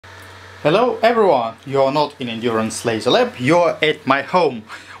Hello everyone, you're not in Endurance Laser Lab, you're at my home.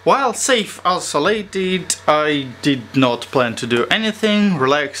 While safe isolated, I did not plan to do anything,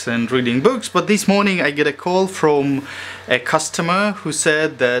 relax and reading books, but this morning I get a call from a customer who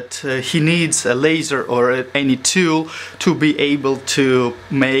said that he needs a laser or any tool to be able to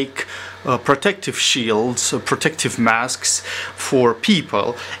make protective shields, protective masks for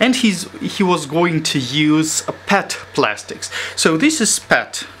people, and he was going to use PET plastics. So this is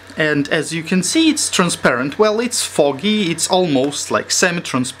PET. And as you can see, it's transparent. Well, it's foggy, it's almost like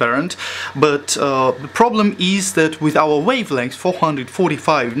semi-transparent, but the problem is that with our wavelength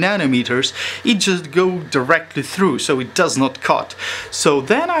 445 nanometers, it just goes directly through, so it does not cut. So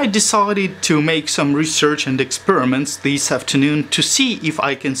then I decided to make some research and experiments this afternoon to see if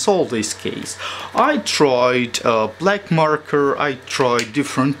I can solve this case. I tried black marker, I tried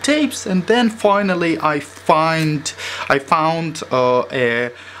different tapes, and then finally I found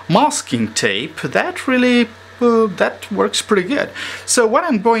a masking tape that really that works pretty good. So what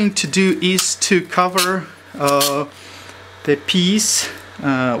I'm going to do is to cover the piece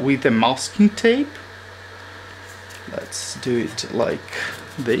with the masking tape. Let's do it like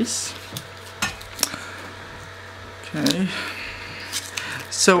this. Okay.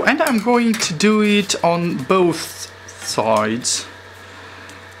 So, and I'm going to do it on both sides.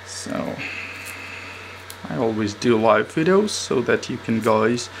 So I always do live videos so that you can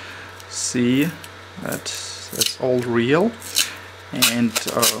guys see that that's all real, and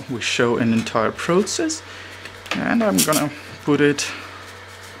we show an entire process. And I'm gonna put it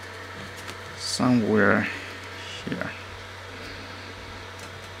somewhere here.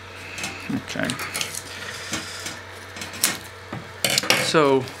 Okay,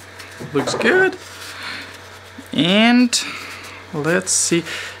 so looks good, and let's see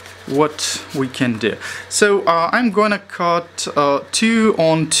what we can do. So I'm gonna cut 2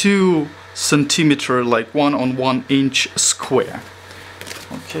 on 2 centimeter, like 1 on 1 inch square.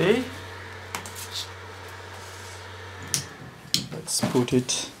 Okay, let's put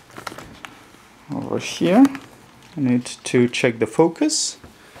it over here. I need to check the focus.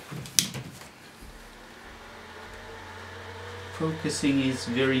 Focusing is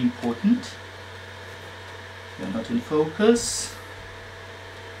very important. If you're not in focus,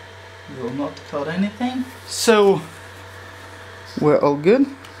 will not cut anything. So we're all good,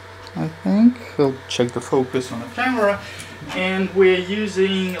 I think. We'll check the focus on the camera, and we're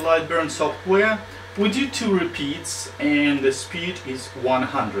using Lightburn software. We do 2 repeats and the speed is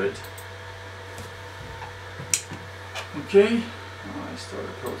 100. Okay, I start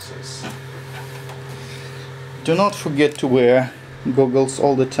the process. Do not forget to wear goggles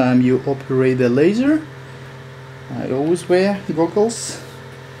all the time you operate the laser. I always wear goggles.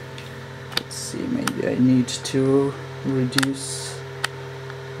 See, maybe I need to reduce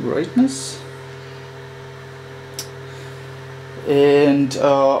brightness. And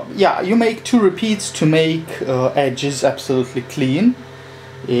yeah, you make 2 repeats to make edges absolutely clean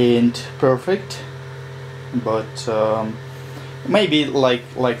and perfect. But maybe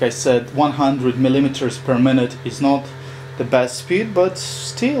like I said, 100 millimeters per minute is not the best speed, but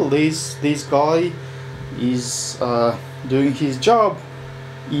still this guy is doing his job.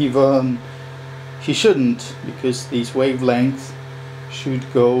 Even he shouldn't, because these wavelengths should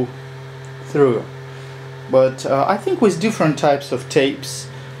go through. But I think with different types of tapes,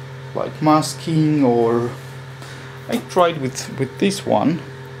 like masking, or I tried with this one,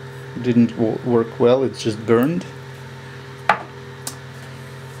 didn't work well, it just burned.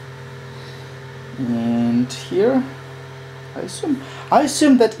 And here I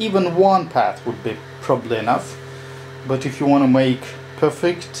assume that even one path would be probably enough, but if you want to make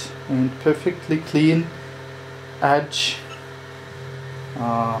perfect and perfectly clean edge,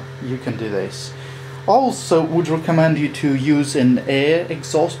 you can do this. Also would recommend you to use an air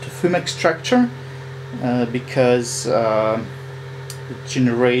exhaust fume extractor because it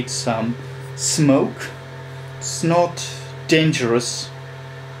generates some smoke. It's not dangerous.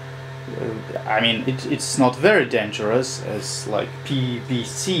 I mean, it's not very dangerous as like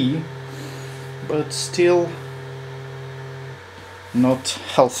PVC, but still not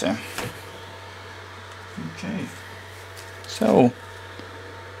healthy. Okay, so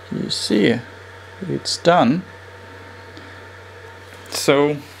you see it's done.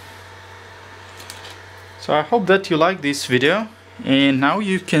 So I hope that you like this video, and now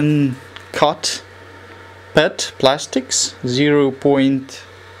you can cut PET plastics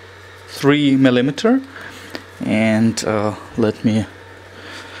 0.3 millimeter, and let me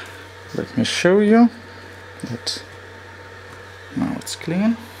show you that. Now it's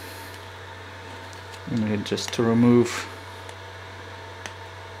clean. I need just to remove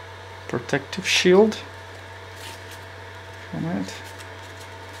protective shield from it.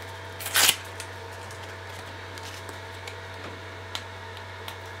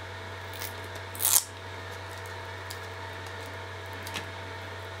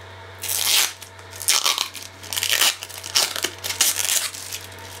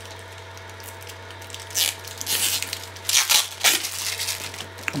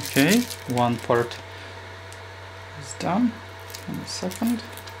 Okay, one part is done. In a second.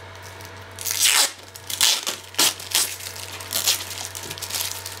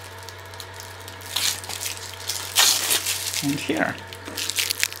 And here.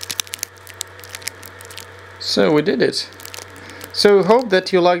 So we did it. So hope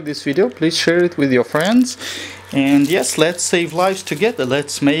that you like this video. Please share it with your friends. And yes, let's save lives together.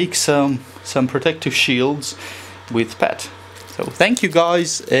 Let's make some protective shields with PET. So thank you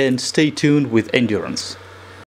guys, and stay tuned with Endurance.